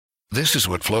This is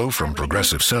what Flo from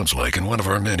Progressive sounds like in one of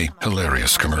our many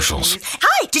hilarious commercials.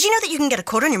 Hi! Did you know that you can get a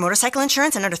quote on your motorcycle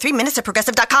insurance in under 3 minutes at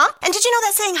Progressive.com? And did you know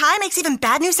that saying hi makes even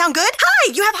bad news sound good?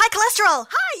 Hi! You have high cholesterol!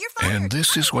 Hi! You're fired! And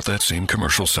this is what that same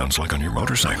commercial sounds like on your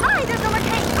motorcycle. Hi! There's no more cake!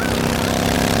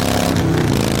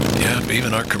 Yeah,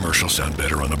 even our commercials sound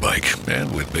better on a bike.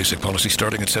 And with basic policy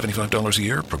starting at $75 a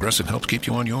year, Progressive helps keep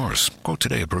you on yours. Quote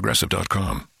today at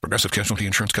Progressive.com. Progressive Casualty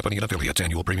Insurance Company and affiliates.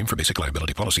 Annual premium for basic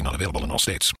liability policy not available in all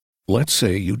states. Let's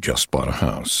say you just bought a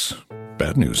house.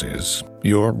 Bad news is,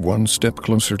 you're one step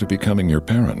closer to becoming your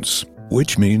parents,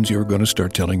 which means you're going to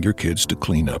start telling your kids to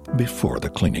clean up before the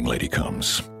cleaning lady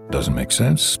comes. Doesn't make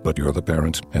sense, but you're the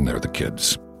parent and they're the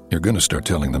kids. You're going to start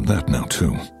telling them that now,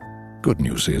 too. Good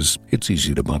news is, it's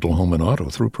easy to bundle home and auto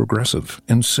through Progressive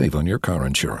and save on your car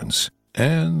insurance.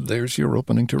 And there's your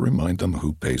opening to remind them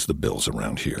who pays the bills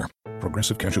around here.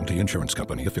 Progressive Casualty Insurance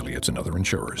Company, affiliates, and other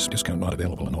insurers. Discount not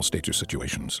available in all states or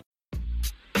situations.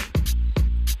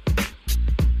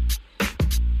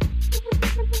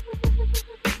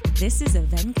 This is a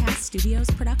Vencast Studios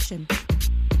production.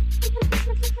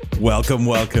 Welcome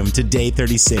to day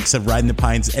 36 of Riding the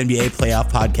Pines NBA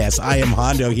Playoff Podcast. I am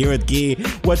Hondo here with Guy.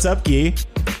 What's up, Guy?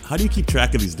 How do you keep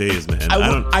track of these days, man?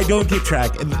 I don't keep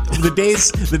track. And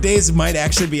the days might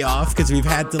actually be off because we've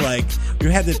had to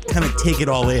kind of take it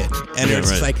all in. And Yeah, it's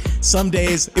just right. like some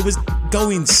days it was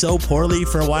going so poorly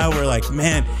for a while. We're like,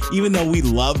 man, even though we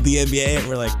love the NBA,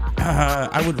 we're like,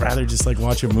 I would rather just like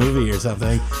watch a movie or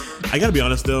something. I gotta be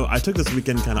honest though, I took this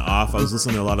weekend kind of off. I was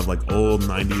listening to a lot of like old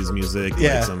 90s music,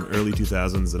 Yeah. like some early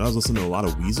 2000s, and I was listening to a lot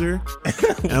of Weezer.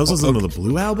 And I was listening to the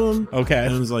Blue Album. Okay.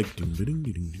 And it was like,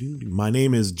 ding-ding-ding-ding-ding. My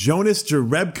name is Jonas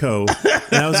Jerebko.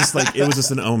 And I was just like, it was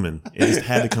just an omen. It just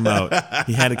had to come out.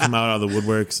 He had to come out of the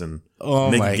woodworks and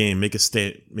make a game, make a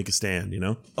stand, you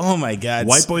know? Oh my God.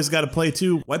 White boys gotta play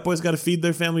too. White boys gotta feed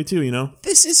their family too, you know?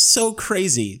 This is so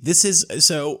crazy. This is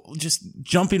so just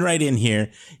jumping right in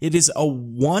here. It is a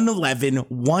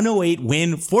 111-108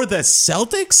 win for the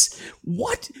Celtics.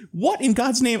 What in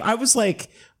God's name?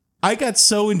 I got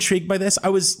so intrigued by this.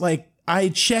 I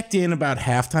checked in about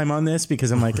halftime on this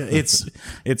because I'm like, it's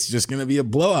just going to be a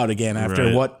blowout again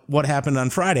after Right. what happened on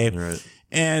Friday. Right.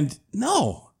 And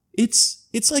no,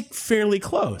 it's like fairly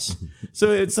close.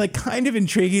 So it's like kind of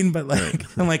intriguing, but like,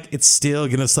 I'm like, it's still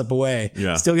going to slip away.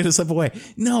 Yeah. Still going to slip away.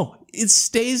 No, it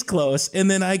stays close. And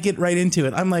then I get right into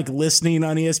it. I'm like listening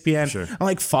on ESPN. Sure. I'm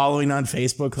like following on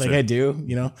Facebook like Sure. I do,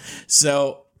 you know?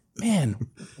 So man,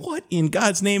 what in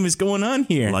God's name is going on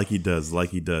here? Like he does.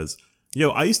 Yo,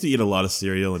 I used to eat a lot of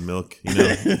cereal and milk, you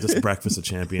know, just breakfast of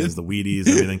champions, the Wheaties,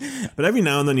 everything. But every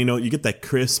now and then, you know, you get that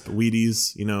crisp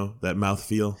Wheaties, you know, that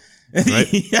mouthfeel,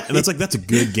 right? Yeah. And that's a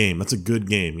good game. That's a good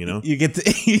game, you know? You get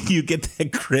that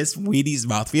crisp Wheaties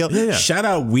mouthfeel. Yeah. Shout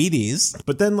out Wheaties.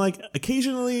 But then, like,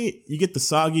 occasionally you get the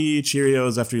soggy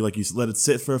Cheerios after you let it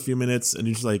sit for a few minutes, and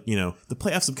you're just like, you know, the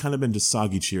playoffs have kind of been just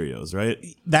soggy Cheerios, right?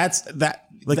 That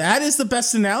is the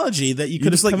best analogy that you You're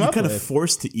could just have like, come you're up kind with. of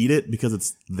forced to eat it because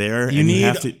it's there, You and you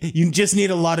have to. you just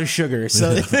need a lot of sugar.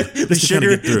 So Just to kinda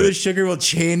get through the it. sugar will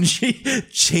change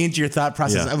your thought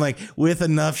process. Yeah. I'm like, with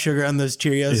enough sugar on those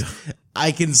Cheerios,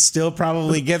 I can still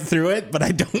probably get through it, but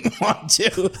I don't want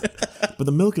to. But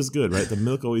the milk is good, right? The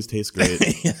milk always tastes great.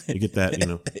 You get that, you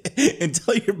know.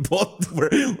 Until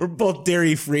we're both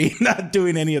dairy free, not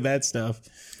doing any of that stuff.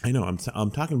 I know.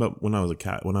 I'm talking about when I was a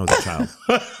child.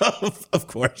 Of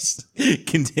course.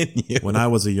 Continue. When I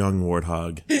was a young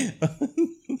warthog.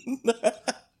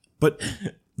 But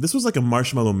this was like a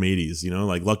Marshmallow Mateys, you know,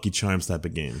 like Lucky Charms type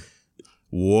of game.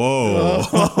 Whoa.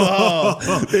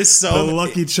 There's The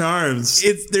Lucky Charms.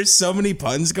 there's so many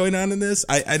puns going on in this.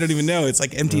 I don't even know. It's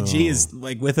like MTG is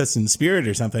like with us in spirit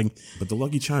or something. But the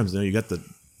Lucky Charms, you know, you got the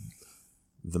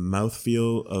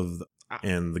mouthfeel of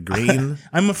and the green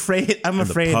I'm afraid and the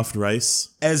puffed rice.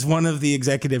 as one of the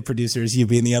executive producers, you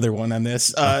being the other one on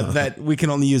this, that we can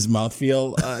only use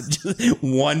mouthfeel just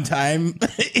one time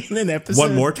in an episode.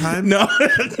 One more time? No.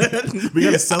 We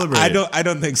gotta celebrate. I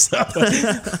don't think so.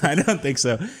 I don't think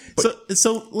so.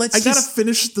 So let's I gotta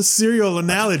finish the cereal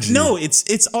analogy. No,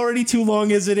 it's already too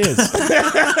long as it is.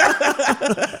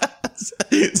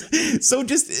 So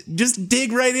just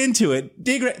dig right into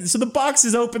it. So the box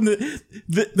is open.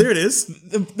 There it is.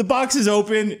 The box is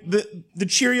open. The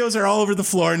Cheerios are all over the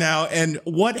floor now. And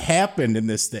what happened in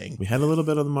this thing? We had a little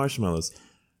bit of the marshmallows.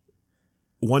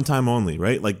 One time only,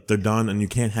 right? Like they're done, and you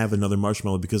can't have another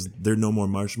marshmallow because there are no more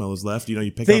marshmallows left. You know,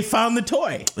 you pick They up. found the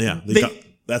toy. Yeah, They-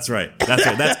 that's right. That's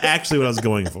right. That's actually what I was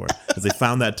going for. Because they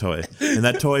found that toy, and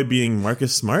that toy being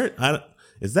Marcus Smart. No,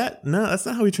 that's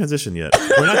not how we transition yet.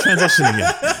 We're not transitioning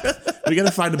yet. We got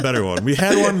to find a better one. We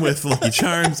had one with Lucky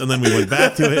Charms, and then we went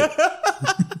back to it.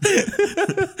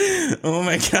 Oh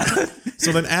my God.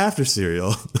 So then after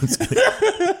cereal.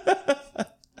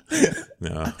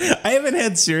 No. I haven't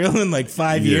had cereal in like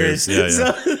 5 years. Yeah.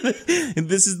 So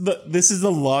this is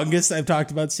the longest I've talked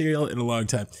about cereal in a long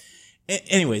time.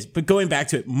 Anyways, but going back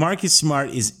to it, Marcus Smart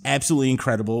is absolutely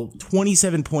incredible.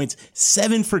 27 points,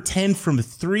 7 for 10 from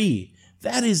 3.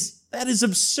 That is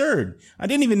absurd. I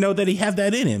didn't even know that he had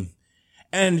that in him.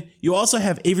 And you also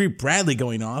have Avery Bradley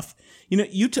going off. You know,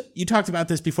 you talked about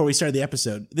this before we started the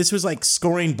episode. This was like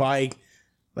scoring by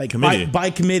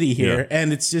committee here, Yeah.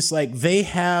 and it's just like they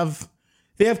have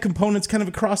components kind of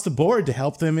across the board to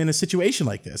help them in a situation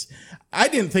like this. I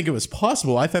didn't think it was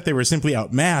possible. I thought they were simply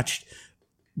outmatched,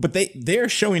 but they're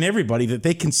showing everybody that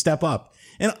they can step up.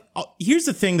 And here's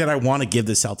the thing that I want to give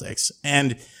the Celtics,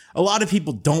 and a lot of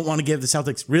people don't want to give the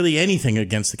Celtics really anything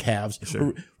against the Cavs, Sure.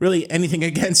 or really anything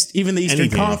against even the Eastern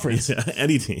Conference.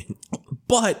 Anything.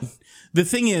 But the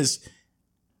thing is,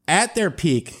 at their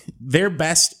peak, their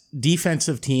best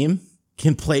defensive team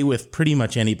can play with pretty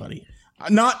much anybody.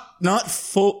 Not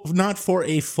for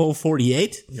a full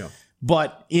 48, Yeah.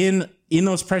 but in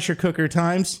those pressure cooker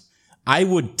times, I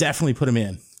would definitely put them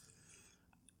in.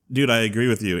 Dude, I agree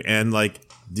with you. And like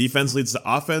defense leads to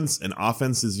offense, and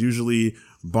offense is usually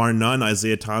bar none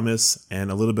Isaiah Thomas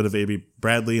and a little bit of Avery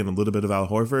Bradley and a little bit of Al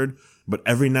Horford. But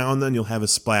every now and then you'll have a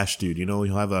splash dude. You know,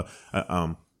 you'll have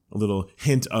a little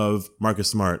hint of Marcus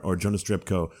Smart or Jonas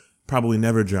Jerebko. Probably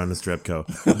never Jonas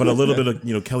Jerebko, but a little bit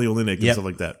of, Kelly Olynyk and stuff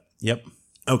like that. Yep.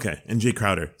 Okay. And Jay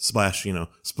Crowder, splash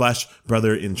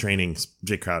brother in training,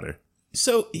 Jay Crowder.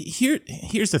 So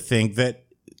here's the thing that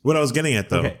What I was getting at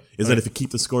though is that if you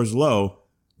keep the scores low,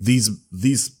 these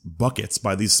buckets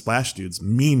by these splash dudes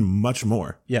mean much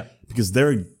more. Yeah. Because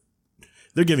they're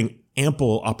giving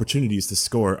ample opportunities to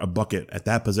score a bucket at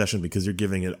that possession because you're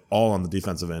giving it all on the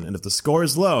defensive end. And if the score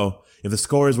is low, if the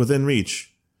score is within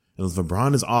reach, and if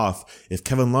LeBron is off, if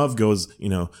Kevin Love goes,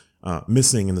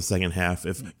 missing in the second half,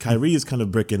 if Kyrie is kind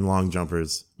of bricking long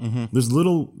jumpers, there's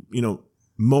little,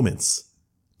 moments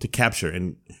to capture.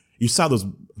 And you saw those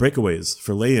breakaways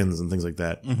for lay-ins and things like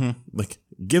that. Like,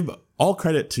 give all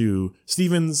credit to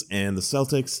Stevens and the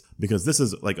Celtics because this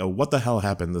is like a what the hell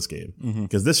happened this game.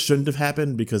 Because this shouldn't have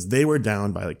happened because they were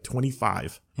down by like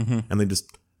 25 and they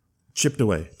just chipped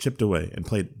away and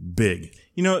played big.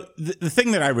 The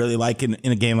thing that I really like in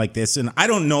a game like this, and I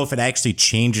don't know if it actually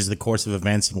changes the course of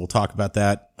events, and we'll talk about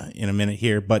that in a minute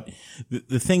here, but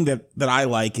the thing that I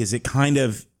like is it kind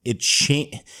of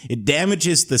it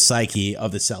damages the psyche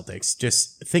of the Celtics,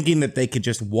 just thinking that they could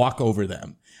just walk over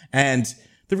them. And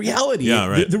the reality,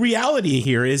 the reality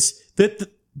here is that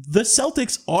the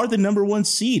Celtics are the number 1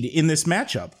 seed in this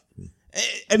matchup.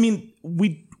 I mean,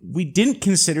 we didn't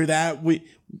consider that.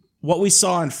 What we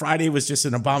saw on Friday was just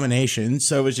an abomination.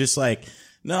 So it was just like,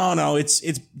 no, it's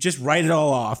just write it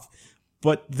all off.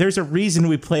 But there's a reason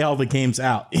we play all the games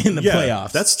out in the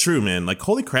playoffs. That's true, man. Like,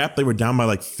 holy crap, they were down by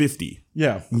like 50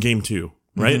 in game 2,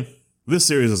 right? This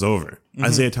series is over.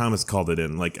 Isaiah Thomas called it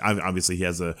in. Like, obviously he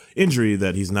has a injury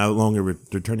that he's no longer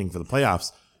returning for the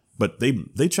playoffs, but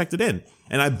they checked it in.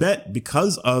 And I bet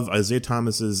because of Isaiah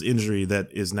Thomas's injury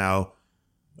that is now,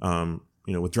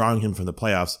 withdrawing him from the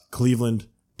playoffs, Cleveland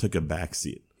took a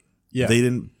backseat. Yeah.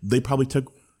 They probably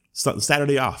took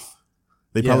Saturday off.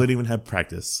 They probably didn't even have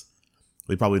practice.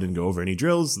 They probably didn't go over any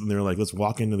drills. And they were like, let's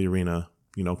walk into the arena,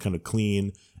 kind of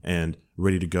clean and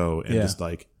ready to go and just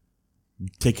like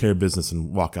take care of business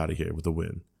and walk out of here with a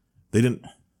win. They didn't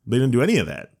do any of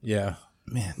that. Yeah.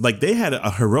 Man. Like, they had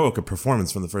a heroic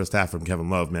performance from the first half from Kevin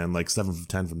Love, man. Like 7 for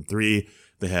 10 from 3.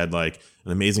 They had like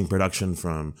an amazing production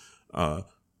from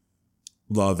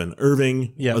Love and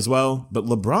Irving as well. But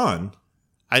LeBron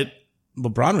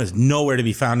was nowhere to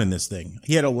be found in this thing.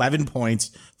 He had 11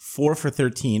 points, 4 for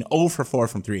 13, 0 for 4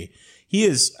 from 3. He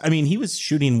was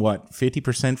shooting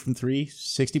 50% from 3,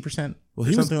 60%? Well,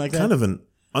 he something was like that. Kind of an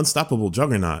unstoppable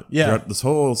juggernaut throughout this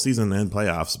whole season and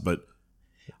playoffs. But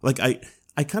like,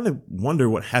 I kind of wonder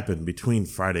what happened between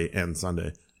Friday and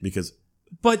Sunday because.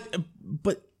 But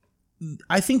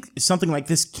I think something like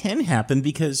this can happen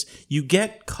because you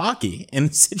get cocky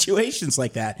in situations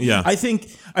like that. Yeah. I think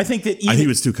that even, he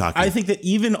was too cocky. I think that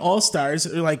even all-stars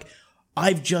are like,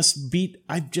 I've just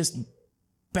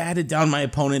batted down my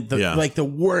opponent,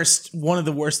 one of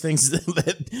the worst things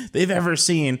that they've ever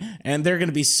seen, and they're going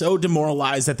to be so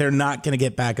demoralized that they're not going to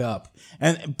get back up.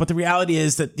 But the reality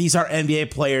is that these are NBA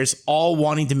players all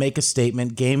wanting to make a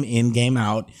statement game in, game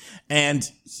out, and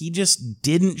he just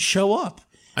didn't show up.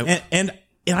 And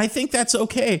I think that's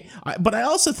okay. But I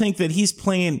also think that he's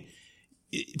playing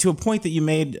to a point that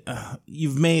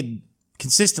you've made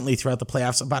consistently throughout the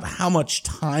playoffs about how much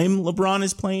time LeBron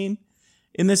is playing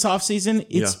in this offseason.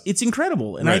 It's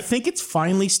incredible. And I think it's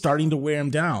finally starting to wear him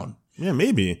down. Yeah,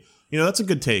 maybe. That's a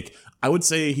good take. I would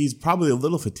say he's probably a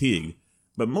little fatigued,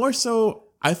 but more so,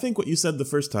 I think what you said the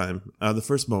first time, the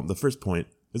first point,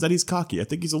 is that he's cocky. I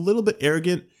think he's a little bit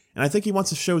arrogant, and I think he wants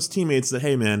to show his teammates that,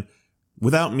 hey, man,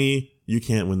 without me, you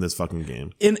can't win this fucking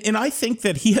game. And I think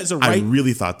that he has a right. I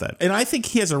really thought that. And I think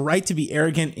he has a right to be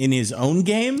arrogant in his own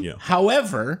game. Yeah.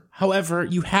 However,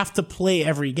 you have to play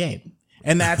every game.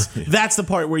 And that's the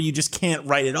part where you just can't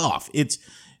write it off. It's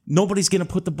nobody's going to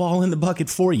put the ball in the bucket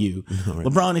for you. Right.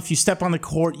 LeBron, if you step on the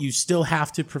court, you still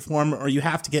have to perform, or you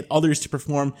have to get others to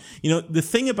perform. The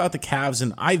thing about the Cavs,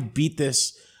 and I beat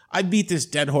this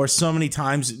dead horse so many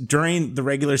times during the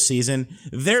regular season,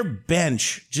 their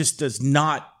bench just does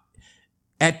not.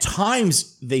 At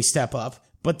times they step up,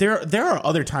 but there are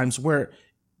other times where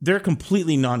they're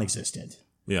completely non-existent.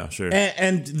 Yeah, sure.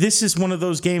 And this is one of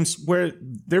those games where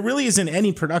there really isn't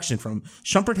any production from.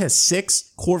 Shumpert has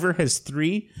 6, Korver has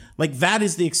 3. Like, that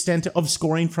is the extent of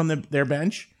scoring from their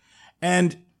bench.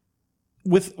 And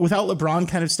without LeBron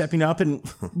kind of stepping up and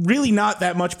really not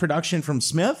that much production from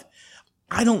Smith,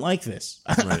 I don't like this.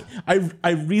 Right. I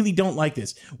really don't like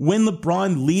this. When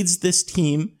LeBron leads this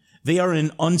team, they are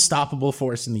an unstoppable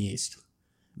force in the East.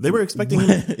 They were expecting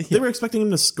him. They were expecting him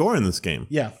to score in this game.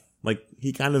 Yeah, like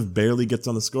he kind of barely gets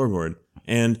on the scoreboard.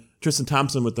 And Tristan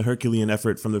Thompson with the Herculean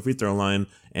effort from the free throw line,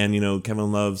 and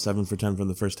Kevin Love 7 for 10 from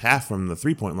the first half from the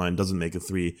 3-point line, doesn't make a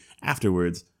 3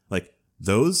 afterwards. Like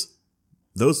those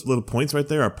little points right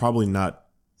there are probably not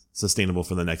sustainable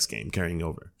for the next game carrying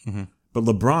over. Mm-hmm. But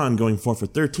LeBron going 4 for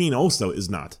 13 also is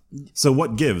not. So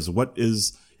what gives? What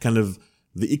is kind of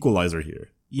the equalizer here?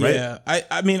 Yeah, right?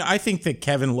 I think that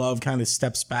Kevin Love kind of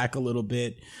steps back a little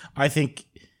bit. I think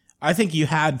you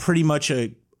had pretty much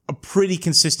a pretty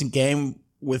consistent game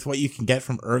with what you can get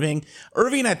from Irving.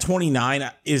 Irving at 29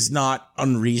 is not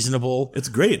unreasonable. It's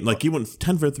great. Like he went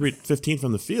 10 for 15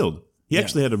 from the field. He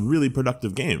actually had a really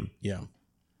productive game. Yeah.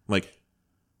 Like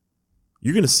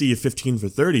you're going to see a 15 for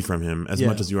 30 from him as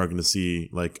much as you are going to see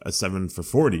like a 7 for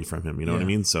 40 from him. You know what I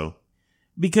mean? So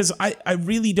because I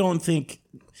really don't think.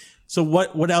 So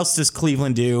what else does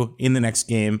Cleveland do in the next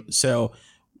game? So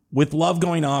with Love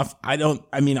going off,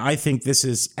 I think this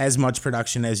is as much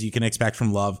production as you can expect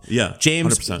from Love. Yeah,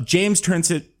 James 100%. James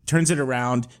turns it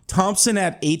around. Thompson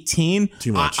at 18.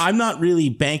 Too much. I'm not really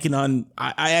banking on.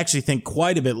 I actually think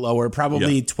quite a bit lower,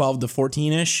 probably 12 to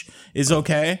 14-ish is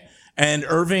okay. And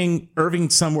Irving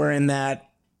somewhere in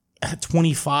that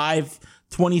 25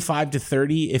 to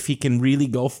 30 if he can really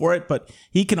go for it. But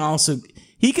he could also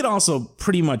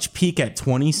pretty much peak at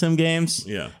 20 some games.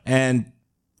 Yeah. And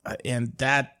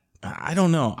that, I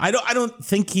don't know. I don't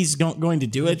think he's going to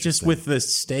do it just with the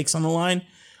stakes on the line.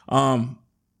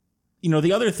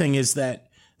 The other thing is that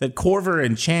Korver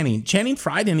and Channing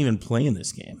Frye didn't even play in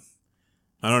this game.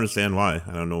 I don't understand why.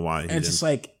 I don't know why. And it's just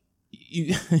like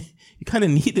you kind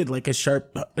of needed like a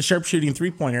sharp shooting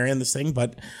 3-pointer in this thing,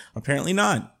 but apparently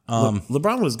not.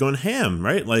 LeBron was going ham,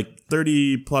 right? Like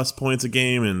 30 plus points a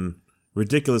game and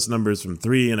ridiculous numbers from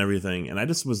 3 and everything. And I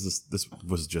just was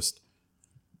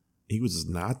he was just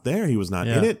not there. He was not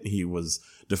in it. He was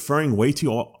deferring way too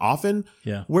often.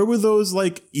 Yeah. Where were those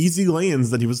like easy lay-ins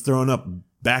that he was throwing up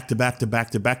back to back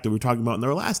that we were talking about in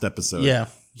our last episode? Yeah.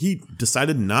 He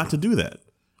decided not to do that.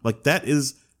 Like that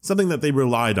is something that they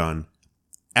relied on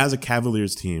as a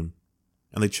Cavaliers team,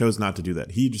 and they chose not to do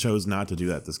that. He chose not to do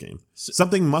that this game.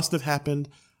 Something must have happened.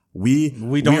 We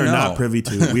don't are know. not privy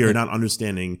to. We are not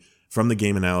understanding from the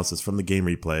game analysis, from the game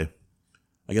replay.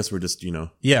 I guess we're just,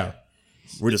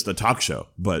 we're just a talk show.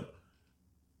 But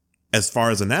as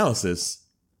far as analysis,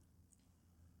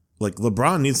 like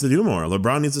LeBron needs to do more.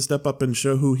 LeBron needs to step up and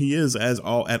show who he is at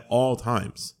all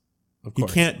times. He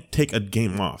can't take a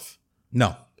game off.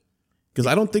 No. Because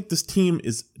I don't think this team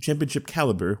is championship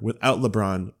caliber without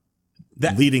LeBron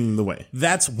leading the way.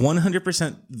 That's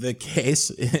 100% the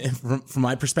case from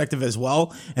my perspective as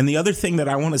well. And the other thing that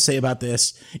I want to say about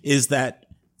this is that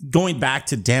going back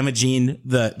to damaging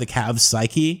the Cavs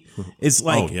psyche is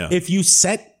like if you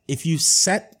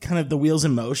set kind of the wheels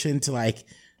in motion to like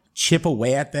chip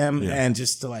away at them and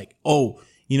just to like, oh,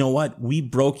 you know what? We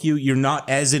broke you. You're not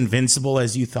as invincible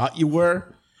as you thought you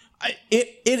were.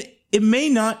 It may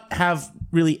not have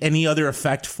really any other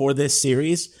effect for this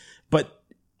series, but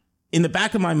in the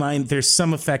back of my mind, there's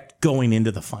some effect going into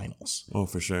the finals. Oh,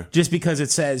 for sure. Just because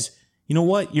it says, you know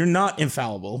what? You're not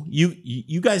infallible.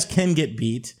 You guys can get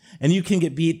beat, and you can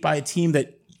get beat by a team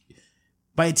that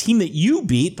you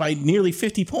beat by nearly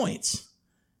 50 points.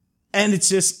 And it's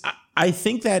just, I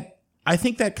think that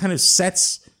kind of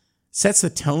sets sets the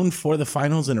tone for the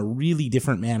finals in a really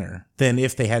different manner than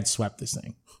if they had swept this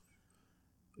thing.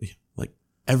 Like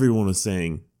everyone was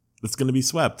saying, it's going to be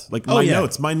swept. Like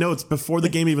my notes before the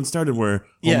game even started were,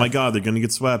 oh my God, they're going to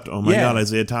get swept. Oh my God,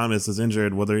 Isaiah Thomas is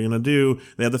injured. What are they going to do?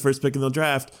 They have the first pick in the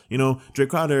draft. Drake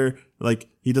Crowder, like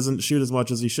he doesn't shoot as much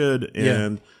as he should.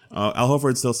 And Al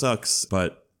Horford still sucks.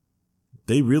 But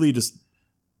they really just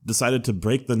decided to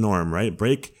break the norm, right?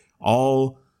 Break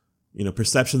all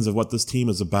perceptions of what this team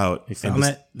is about. They found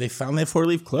that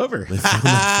 4-leaf clover. They found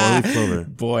that 4-leaf clover.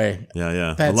 Boy.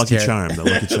 Yeah. The lucky charm.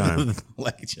 The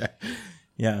lucky charm.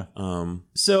 Yeah.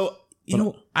 So,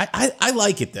 I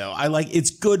like it though.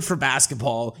 It's good for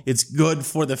basketball. It's good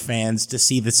for the fans to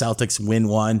see the Celtics win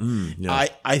one.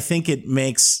 I think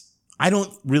I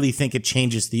don't really think it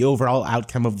changes the overall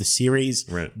outcome of the series,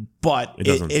 right? But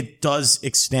it does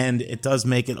extend. It does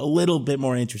make it a little bit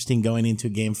more interesting going into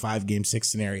Game 5, Game 6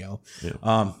 scenario.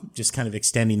 Yeah. Just kind of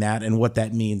extending that and what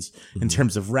that means in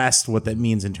terms of rest, what that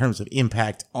means in terms of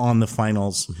impact on the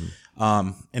finals,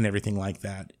 and everything like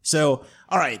that. So,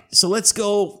 all right. So let's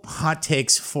go hot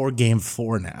takes for Game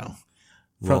 4 now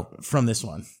from this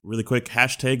one. Really quick,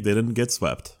 hashtag they didn't get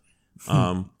swept.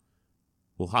 Well,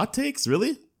 hot takes,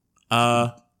 really?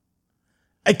 Can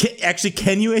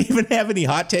you even have any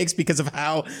hot takes because of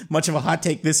how much of a hot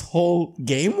take this whole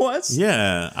game was?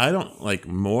 Yeah, I don't like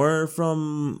more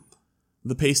from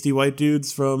the pasty white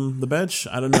dudes from the bench.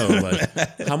 I don't know,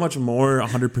 like how much more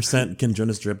 100% can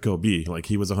Jonas Jerebko be? Like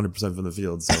he was 100% from the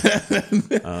field. So,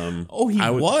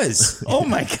 was. Oh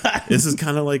my God! This is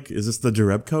kind of like, is this the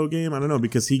Jerebko game? I don't know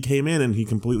because he came in and he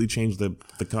completely changed the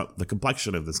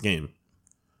complexion of this game.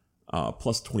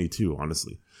 Plus 22,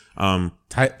 honestly.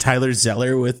 Tyler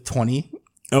Zeller with 20.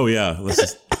 Oh yeah, let's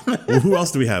just. Well, who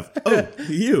else do we have? Oh,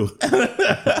 you.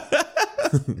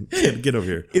 Get over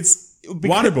here. It's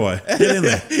Waterboy. Get in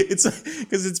there. It's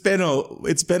because it's been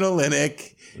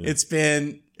Olynyk. Yeah. It's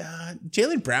been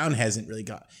Jaylen Brown hasn't really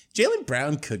got. Jaylen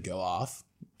Brown could go off.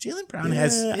 Jaylen Brown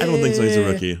has. I don't think so. He's a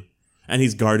rookie, and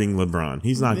he's guarding LeBron.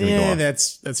 He's not going to go off.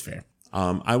 That's fair.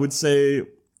 I would say.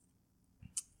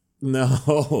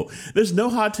 No, there's no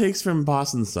hot takes from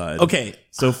Boston's side. Okay.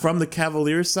 So from the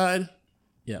Cavaliers side,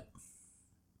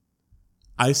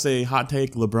 I say hot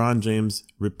take, LeBron James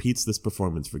repeats this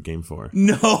performance for Game 4.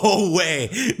 No way.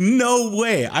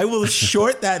 I will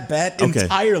short that bet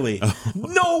entirely.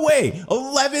 No way.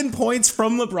 11 points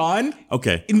from LeBron.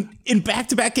 Okay. In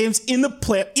back-to-back games in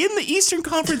the Eastern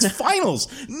Conference Finals.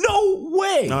 No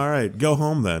way. All right, go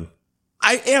home then.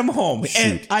 I am home.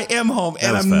 Shoot.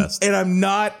 And I'm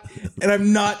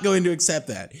not going to accept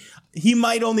that. He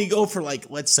might only go for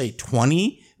let's say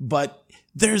 20, but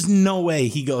there's no way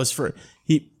he goes for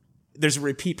there's a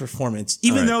repeat performance.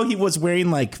 Even though he was wearing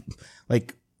like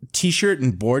t-shirt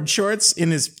and board shorts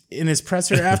in his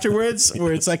presser afterwards,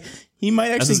 where it's like he might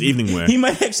actually his evening wear. He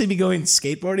might actually be going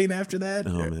skateboarding after that.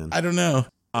 Oh man. I don't know.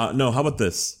 No, how about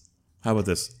this?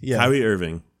 Yeah. Kyrie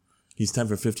Irving. He's 10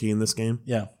 for 15 in this game.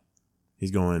 Yeah.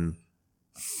 He's going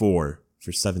 4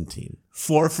 for 17.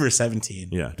 4 for 17.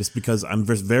 Yeah, just because I'm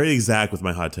very exact with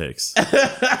my hot takes.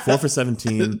 4 for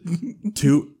 17,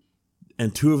 2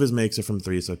 of his makes are from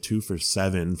 3, so 2 for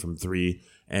 7 from 3,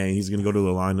 and he's going to go to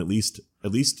the line at least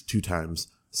 2 times.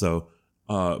 So,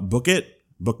 book it,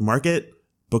 bookmark it,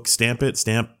 stamp.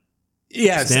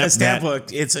 Yeah, it's a stamp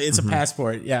book. It's a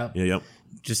passport. Yeah. Yeah. Yep.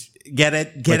 Just get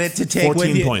it to take 14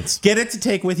 with you. Points. Get it to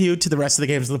take with you to the rest of the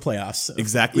games of the playoffs. So,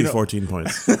 exactly 14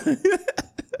 points.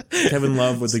 Kevin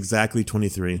Love with exactly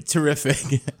 23.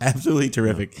 Terrific. Absolutely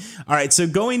terrific. Yeah. All right, so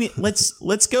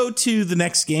let's go to the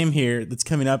next game here that's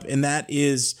coming up, and that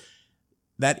is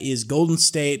Golden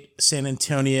State, San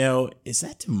Antonio. Is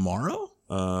that tomorrow?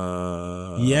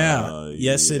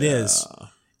 Yes, it is.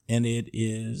 And it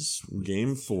is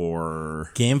Game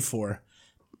 4.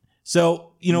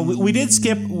 So, we did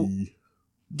skip.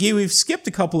 We've skipped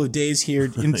a couple of days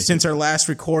here since our last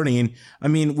recording. I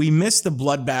mean, we missed the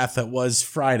bloodbath that was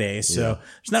Friday, so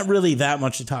there's not really that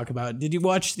much to talk about. Did you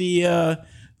watch the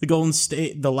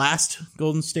last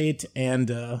Golden State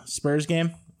and Spurs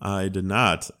game? I did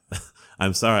not.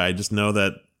 I'm sorry. I just know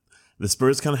that the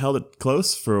Spurs kind of held it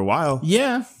close for a while.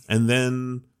 Yeah. And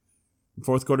then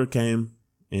fourth quarter came,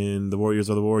 and the Warriors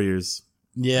are the Warriors.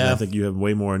 Yeah. And I think you have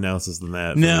way more analysis than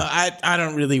that. No, I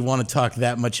don't really want to talk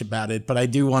that much about it, but I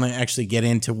do want to actually get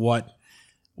into what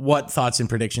thoughts and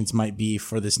predictions might be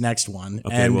for this next one.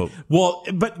 Okay,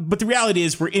 but the reality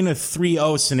is we're in a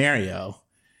 3-0 scenario.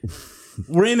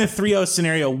 We're in a 3-0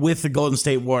 scenario with the Golden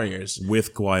State Warriors.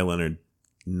 With Kawhi Leonard.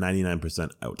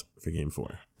 99% out for game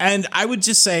 4. And I would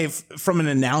just say, from an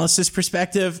analysis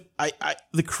perspective,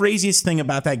 the craziest thing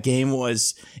about that game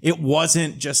was it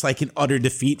wasn't just like an utter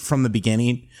defeat from the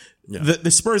beginning. Yeah.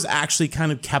 The Spurs actually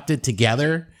kind of kept it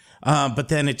together, but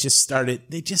then they just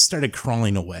started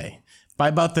crawling away. By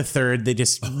about the third, they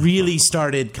just really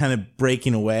started kind of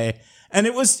breaking away. And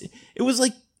it was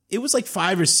like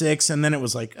 5 or 6, and then it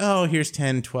was like, oh, here's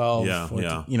 10, 12,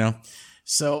 14, you know.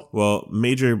 So, well,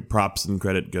 major props and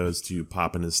credit goes to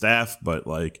Pop and his staff, but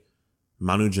like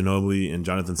Manu Ginobili and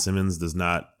Jonathan Simmons does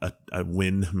not a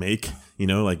win make. You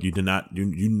know, like you do not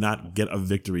get a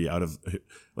victory out of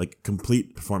like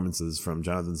complete performances from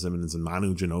Jonathan Simmons and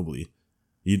Manu Ginobili.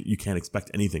 You can't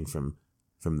expect anything from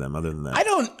them other than that.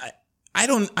 I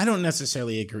don't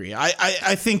necessarily agree.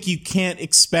 I think you can't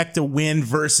expect a win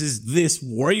versus this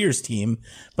Warriors team,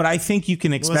 but I think you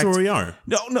can expect. Well, that's where we are.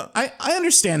 No, I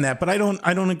understand that, but I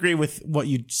don't agree with what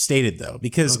you stated though,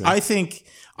 because okay.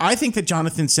 I think that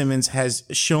Jonathan Simmons has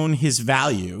shown his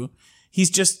value.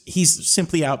 He's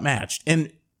simply outmatched,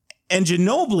 and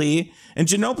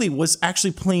Ginobili was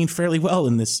actually playing fairly well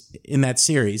in that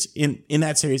series and in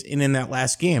that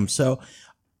last game. So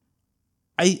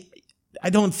I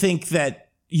don't think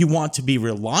that you want to be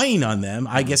relying on them.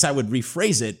 I guess I would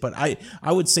rephrase it, but I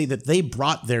would say that they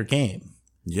brought their game.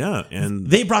 Yeah, and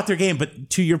they brought their game.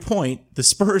 But to your point, the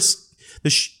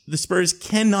Spurs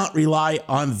cannot rely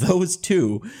on those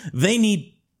two. They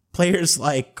need players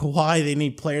like Kawhi. They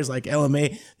need players like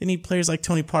LMA. They need players like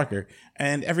Tony Parker,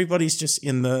 and everybody's just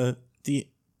in the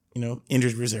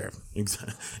injured reserve.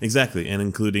 Exactly, and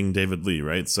including David Lee,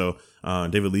 right? So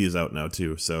David Lee is out now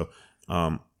too. So.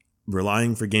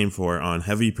 Relying for game 4 on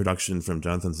heavy production from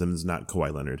Jonathan Simmons, not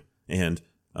Kawhi Leonard, and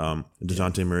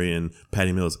DeJounte Murray and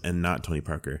Patty Mills, and not Tony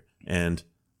Parker, and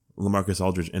LaMarcus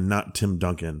Aldridge, and not Tim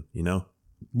Duncan. You know,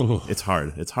 it's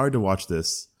hard. It's hard to watch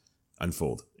this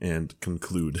unfold and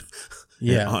conclude.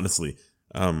 Yeah, honestly,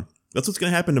 that's what's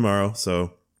going to happen tomorrow.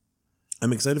 So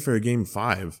I'm excited for a game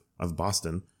 5 of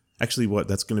Boston. Actually,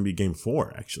 that's going to be game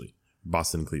 4. Actually,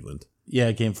 Boston Cleveland.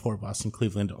 Yeah, game 4, Boston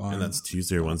Cleveland on. And that's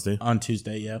Tuesday or Wednesday? On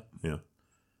Tuesday, yeah. Yeah.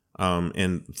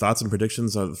 And thoughts and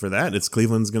predictions for that? It's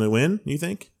Cleveland's going to win, you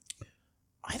think?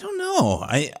 I don't know.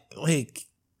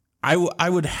 I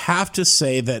would have to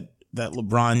say that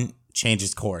LeBron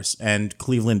changes course and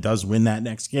Cleveland does win that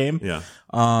next game. Yeah.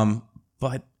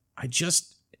 But I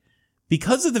just,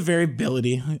 because of the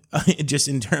variability, just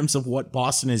in terms of what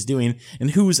Boston is doing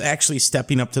and who's actually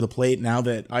stepping up to the plate now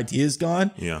that Idea is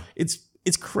gone. Yeah.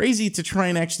 It's crazy to try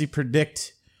and actually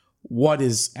predict what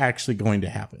is actually going to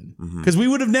happen, because we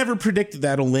would have never predicted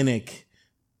that Olynyk,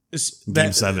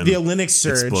 Game 7, the Olynyk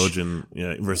surge explosion,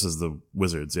 versus the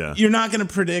Wizards. Yeah, you're not going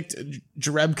to predict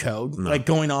Jerebko like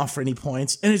going off for any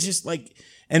points, and it's just like,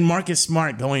 and Marcus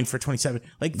Smart going for 27.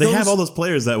 Like they have all those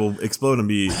players that will explode and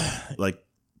be like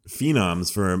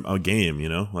phenoms for a game. You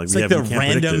know, like it's like the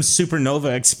random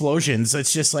supernova explosions.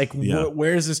 It's just like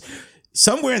where is this?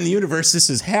 Somewhere in the universe, this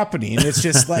is happening. It's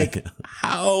just like,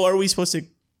 how are we supposed to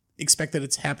expect that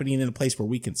it's happening in a place where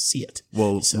we can see it?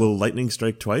 Well, will lightning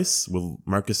strike twice? Will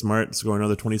Marcus Smart score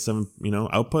another 27,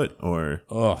 output? Or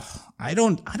I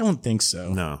don't think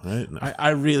so. No, right? No. I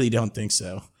really don't think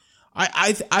so.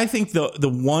 I think the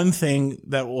one thing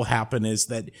that will happen is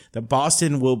that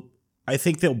Boston will. I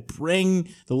think they'll bring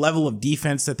the level of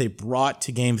defense that they brought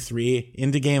to Game 3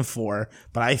 into Game 4,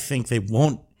 but I think they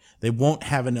won't. They won't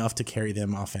have enough to carry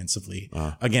them offensively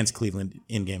against Cleveland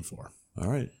in Game 4. All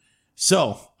right.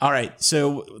 So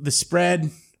the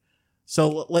spread.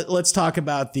 So let's talk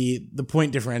about the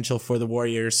point differential for the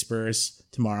Warriors Spurs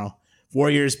tomorrow.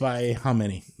 Warriors by how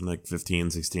many? Like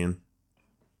 15, 16.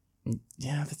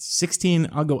 Yeah, that's 16.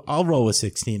 I'll roll with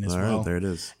 16 as well. All right, there it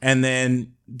is. And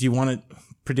then do you want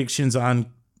predictions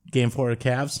on Game 4 of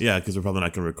Cavs? Yeah, because we're probably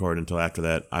not going to record until after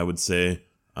that. I would say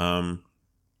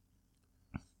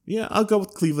yeah, I'll go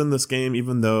with Cleveland this game,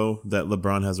 even though that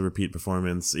LeBron has a repeat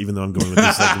performance, even though I'm going with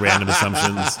these like random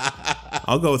assumptions.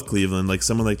 I'll go with Cleveland. Like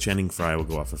someone like Channing Frye will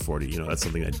go off for 40. That's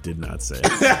something I did not say.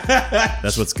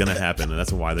 That's what's going to happen, and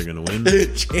that's why they're going to win.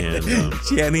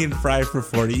 Channing Frye for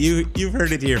 40. You've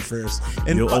heard it here first.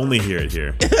 And you'll only hear it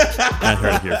here. Not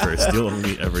heard it here first. You'll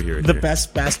only ever hear it here. The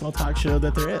best basketball talk show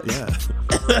that there is. Yeah.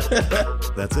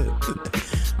 That's it.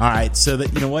 All right, so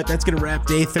you know what? That's going to wrap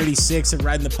day 36 of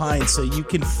Riding the Pine. So you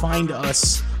can find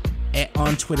us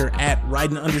on Twitter at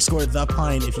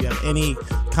riding_the_pine. If you have any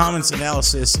comments,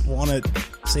 analysis, want to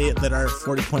say that our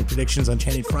 40-point predictions on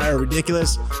Channing Frye are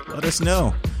ridiculous, let us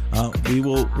know. We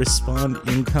will respond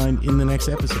in kind in the next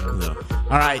episode. No.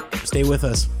 All right, stay with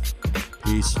us.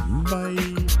 Peace. Bye.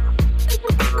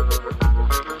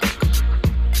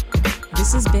 This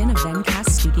This has been a Vencast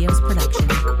Studios production.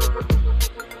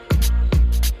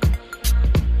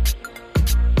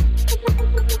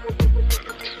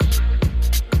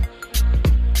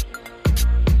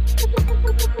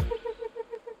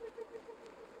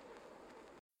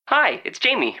 Hi, it's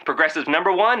Jamie, Progressive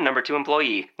 #1, #2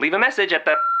 employee. Leave a message at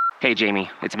the... Hey,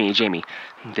 Jamie, it's me, Jamie.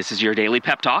 This is your daily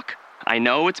pep talk. I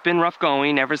know it's been rough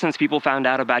going ever since people found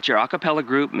out about your a cappella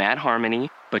group, Mad Harmony,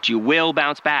 but you will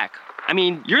bounce back. I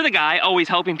mean, you're the guy always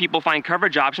helping people find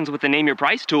coverage options with the Name Your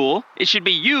Price tool. It should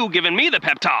be you giving me the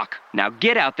pep talk. Now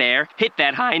get out there, hit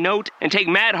that high note, and take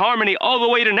Mad Harmony all the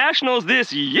way to nationals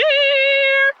this year!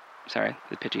 Sorry,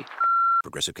 the pitchy.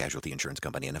 Progressive Casualty Insurance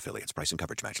Company and Affiliates. Price and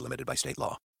coverage match limited by state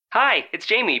law. Hi, it's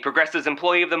Jamie, Progressive's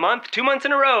Employee of the Month, 2 months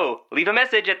in a row. Leave a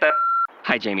message at the...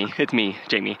 Hi, Jamie. It's me,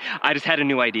 Jamie. I just had a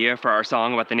new idea for our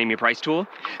song about the Name Your Price tool.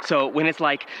 So when it's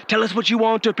like, tell us what you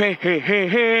want to pay, hey, hey,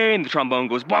 hey, and the trombone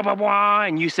goes, blah, blah, blah,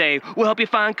 and you say, we'll help you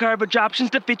find coverage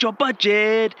options to fit your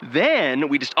budget. Then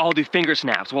we just all do finger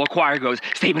snaps while a choir goes,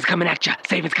 savings coming at ya,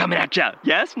 savings coming at ya.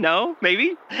 Yes? No?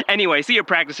 Maybe? Anyway, see you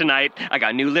practice tonight. I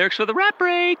got new lyrics for the rap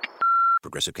break.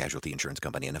 Progressive Casualty Insurance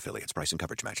Company and Affiliates. Price and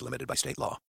coverage match limited by state law.